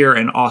clear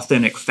and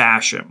authentic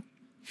fashion.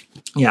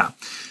 Yeah.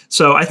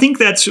 So I think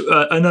that's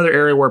another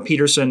area where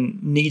Peterson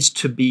needs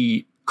to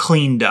be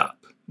cleaned up,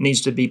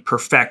 needs to be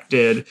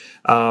perfected.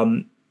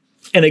 And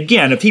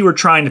again, if he were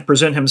trying to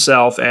present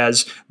himself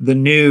as the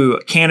new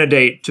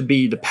candidate to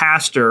be the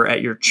pastor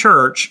at your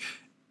church,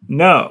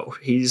 no,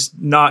 he's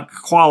not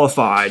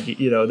qualified.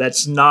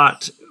 That's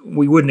not,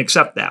 we wouldn't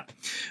accept that.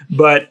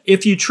 But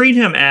if you treat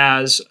him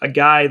as a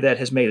guy that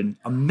has made an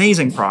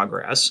amazing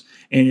progress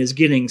and is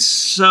getting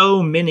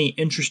so many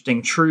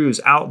interesting truths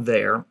out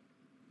there,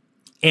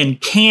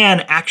 and can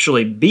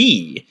actually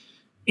be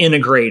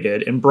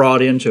integrated and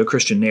brought into a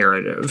Christian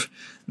narrative,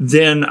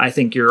 then I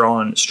think you're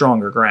on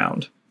stronger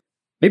ground.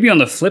 Maybe on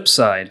the flip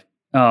side,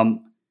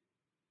 what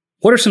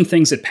are some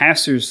things that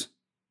pastors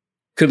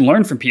could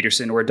learn from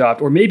Peterson or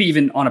adopt, or maybe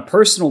even on a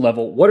personal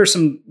level, what are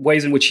some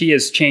ways in which he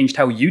has changed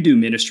how you do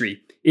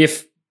ministry,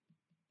 if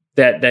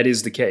that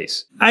is the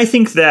case? I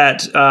think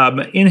that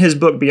in his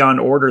book,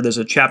 Beyond Order, there's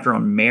a chapter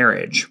on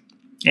marriage.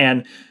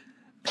 And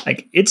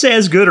like it's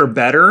as good or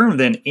better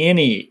than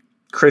any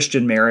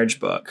Christian marriage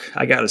book,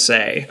 I got to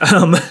say.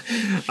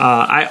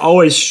 I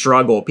always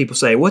struggle. People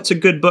say, "What's a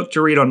good book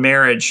to read on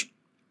marriage?"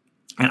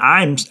 And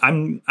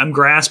I'm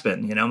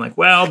grasping. I'm like,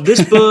 well,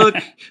 this book,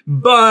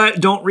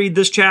 but don't read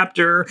this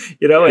chapter.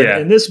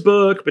 And this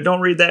book, but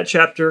don't read that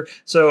chapter.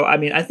 So I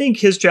mean, I think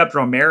his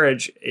chapter on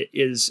marriage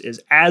is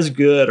as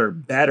good or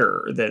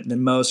better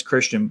than most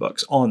Christian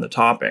books on the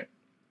topic.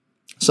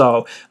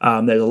 So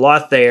there's a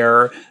lot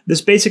there.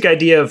 This basic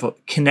idea of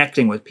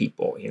connecting with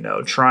people,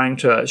 trying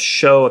to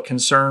show a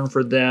concern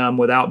for them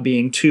without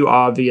being too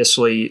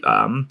obviously,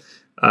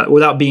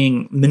 without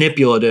being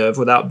manipulative,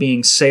 without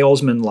being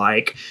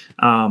salesman-like.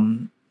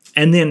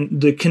 And then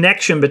the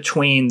connection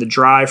between the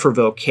drive for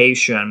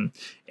vocation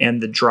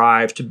and the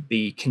drive to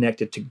be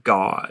connected to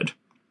God.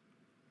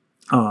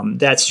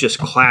 That's just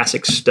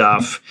classic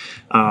stuff.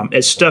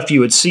 It's stuff you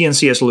would see in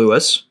C.S.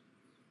 Lewis.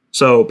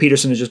 So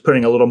Peterson is just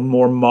putting a little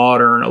more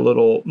modern, a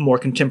little more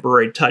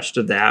contemporary touch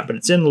to that. But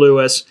it's in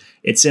Lewis,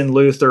 it's in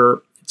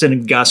Luther, it's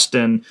in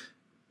Augustine,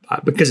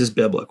 because it's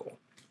biblical.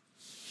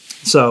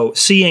 So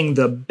seeing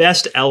the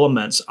best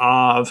elements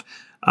of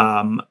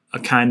a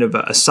kind of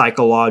a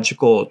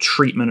psychological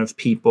treatment of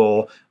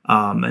people,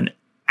 an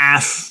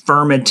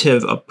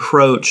affirmative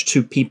approach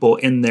to people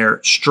in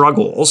their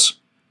struggles,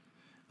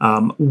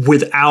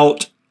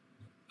 without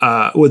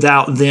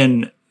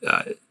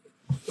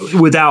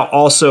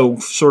also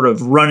sort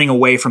of running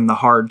away from the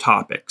hard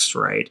topics,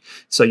 right?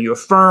 So you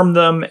affirm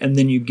them, and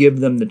then you give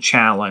them the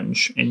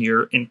challenge, and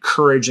you're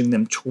encouraging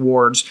them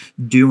towards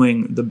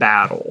doing the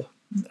battle.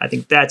 I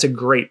think that's a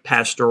great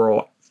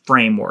pastoral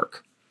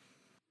framework.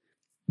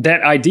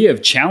 That idea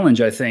of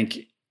challenge, I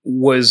think,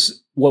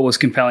 was what was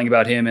compelling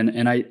about him.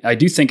 And I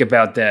do think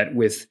about that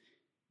with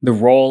the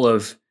role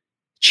of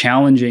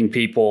challenging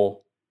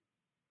people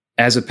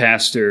as a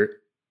pastor,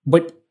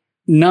 but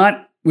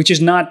which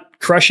is not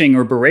crushing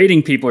or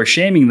berating people or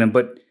shaming them,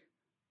 but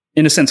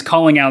in a sense,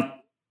 calling out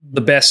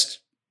the best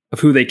of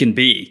who they can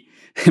be.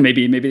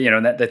 maybe,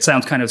 that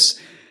sounds kind of,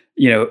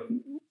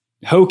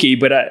 hokey,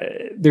 but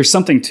there's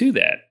something to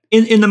that.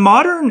 In the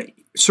modern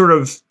sort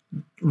of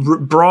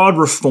broad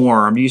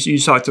reform, you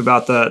talked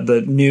about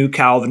the new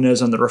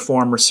Calvinism, the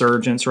Reform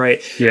resurgence,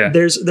 right? Yeah.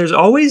 There's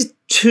always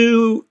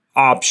two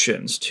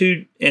options,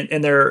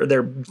 and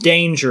they're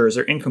dangers,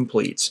 they're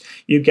incompletes.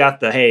 You've got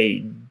the,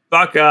 hey,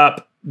 buck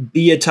up,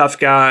 be a tough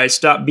guy,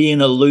 stop being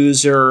a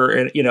loser,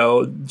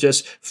 and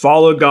just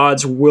follow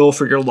God's will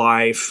for your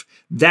life.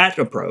 That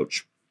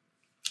approach.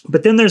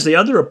 But then there's the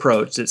other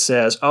approach that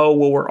says, oh,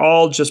 well, we're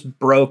all just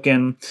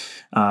broken.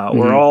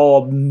 We're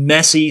all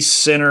messy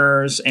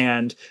sinners.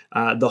 And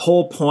the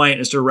whole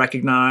point is to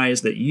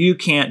recognize that you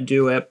can't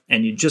do it.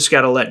 And you just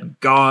got to let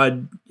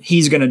God,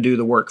 he's going to do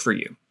the work for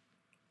you.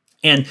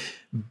 And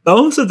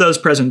both of those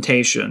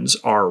presentations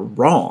are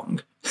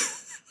wrong.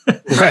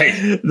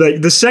 Right.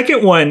 The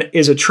second one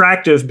is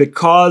attractive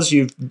because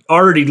you've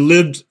already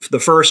lived the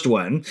first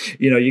one.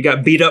 You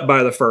got beat up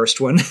by the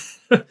first one.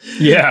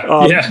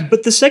 Yeah.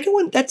 But the second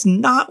one, that's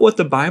not what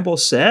the Bible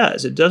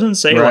says. It doesn't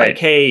say right.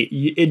 hey,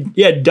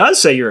 it does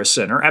say you're a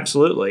sinner,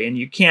 absolutely, and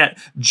you can't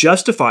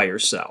justify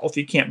yourself.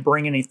 You can't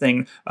bring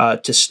anything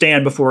to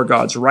stand before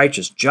God's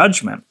righteous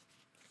judgment.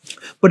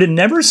 But it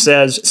never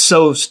says,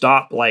 so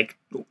stop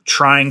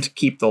trying to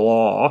keep the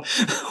law,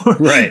 or,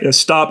 right?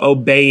 Stop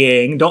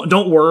obeying.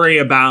 Don't worry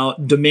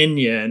about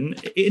dominion.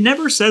 It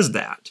never says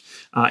that.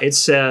 It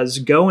says,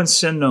 go and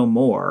sin no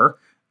more.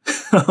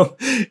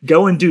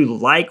 Go and do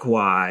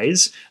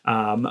likewise.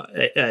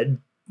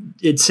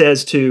 It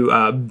says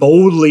to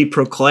boldly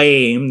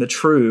proclaim the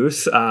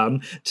truth,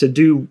 to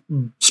do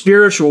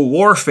spiritual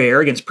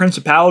warfare against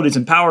principalities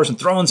and powers and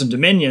thrones and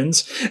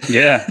dominions.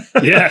 Yeah.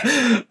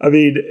 I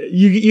mean,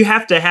 you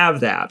have to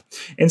have that.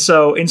 And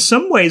so in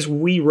some ways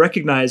we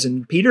recognize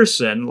in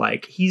Peterson,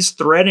 he's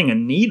threading a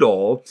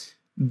needle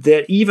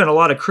that even a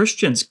lot of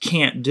Christians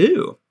can't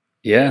do.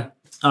 Yeah.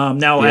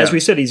 As we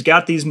said, he's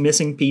got these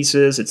missing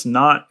pieces. It's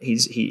not,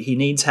 he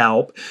needs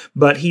help,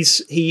 but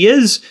he's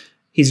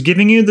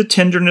giving you the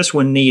tenderness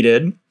when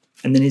needed,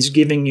 and then he's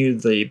giving you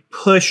the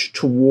push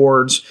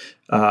towards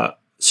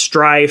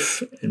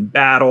strife and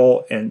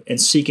battle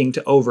and seeking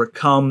to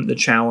overcome the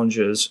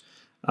challenges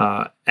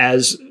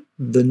as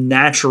the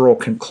natural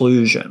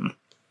conclusion.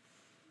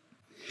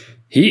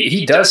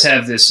 He does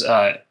have this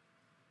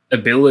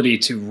ability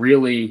to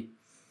really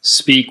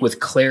speak with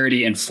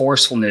clarity and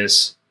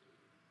forcefulness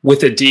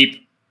with a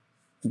deep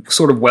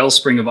sort of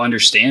wellspring of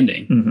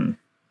understanding. Mm-hmm.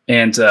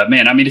 And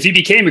man, I mean, if he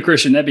became a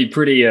Christian, that'd be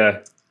pretty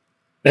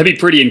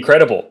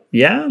incredible.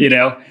 Yeah.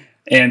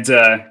 And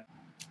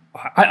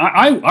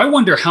I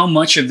wonder how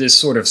much of this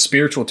sort of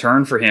spiritual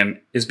turn for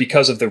him is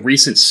because of the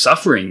recent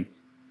suffering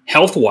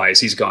health-wise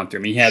he's gone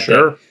through. I mean, he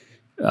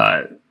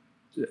had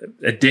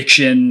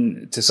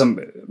addiction to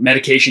some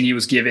medication he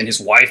was given. His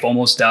wife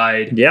almost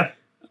died. Yeah.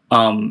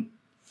 And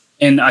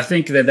I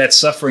think that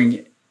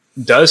suffering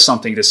does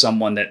something to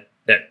someone that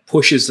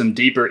pushes them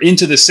deeper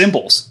into the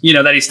symbols,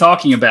 that he's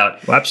talking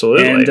about. Well,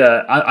 absolutely. And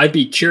I'd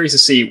be curious to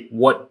see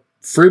what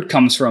fruit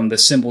comes from the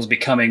symbols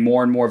becoming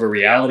more and more of a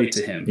reality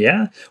to him.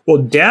 Yeah. Well,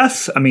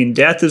 death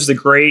is the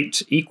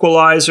great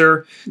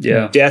equalizer.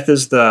 Yeah. Death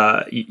is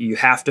you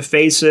have to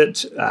face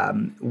it.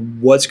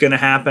 What's going to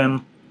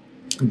happen?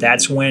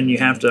 That's when you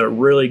have to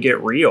really get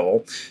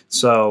real.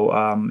 So,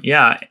 And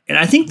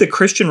I think the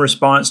Christian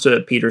response to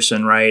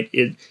Peterson, right,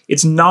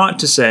 it's not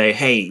to say,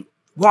 hey,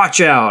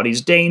 watch out, he's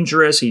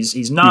dangerous,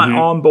 he's not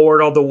on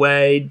board all the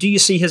way. Do you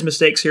see his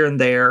mistakes here and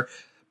there?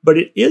 But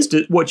it is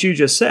what you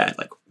just said.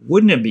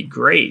 Wouldn't it be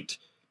great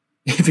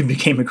if he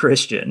became a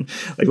Christian?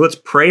 Let's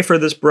pray for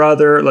this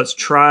brother. Let's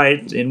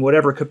try in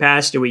whatever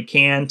capacity we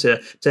can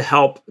to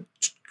help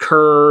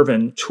curve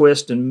and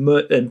twist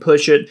and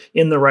push it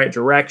in the right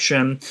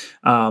direction.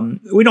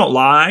 We don't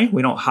lie.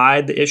 We don't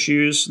hide the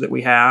issues that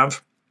we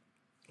have.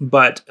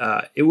 But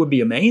it would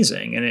be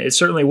amazing, and it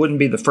certainly wouldn't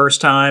be the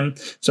first time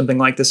something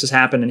like this has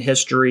happened in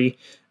history.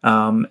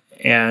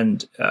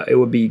 And it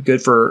would be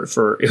good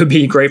it would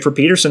be great for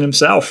Peterson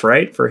himself,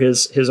 right? For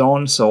his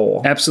own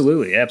soul.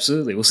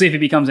 Absolutely. We'll see if he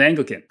becomes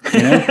Anglican.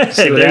 You know?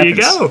 There you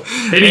go.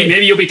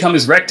 Maybe you'll become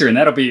his rector, and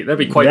that'll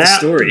be quite the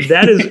story.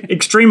 That is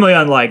extremely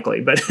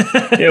unlikely, but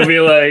he'll be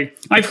like,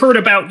 "I've heard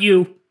about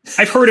you,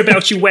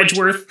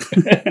 Wedgeworth."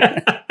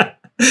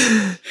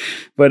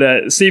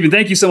 But Stephen,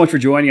 thank you so much for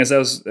joining us. That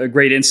was a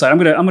great insight. I'm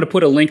gonna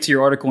put a link to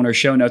your article in our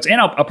show notes,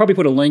 and I'll probably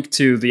put a link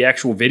to the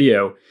actual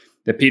video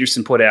that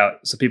Peterson put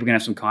out so people can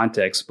have some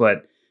context.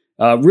 But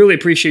really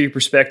appreciate your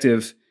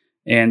perspective,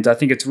 and I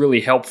think it's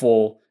really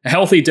helpful. A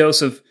healthy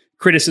dose of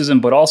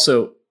criticism, but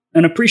also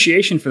an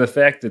appreciation for the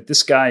fact that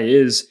this guy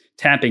is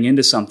tapping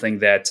into something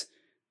that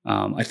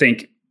I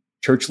think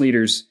church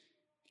leaders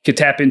could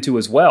tap into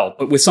as well,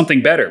 but with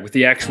something better, with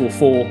the actual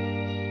full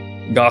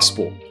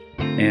gospel.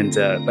 And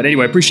but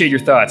anyway, I appreciate your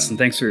thoughts, and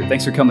thanks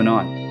for coming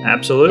on.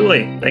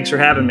 Absolutely. Thanks for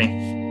having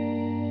me.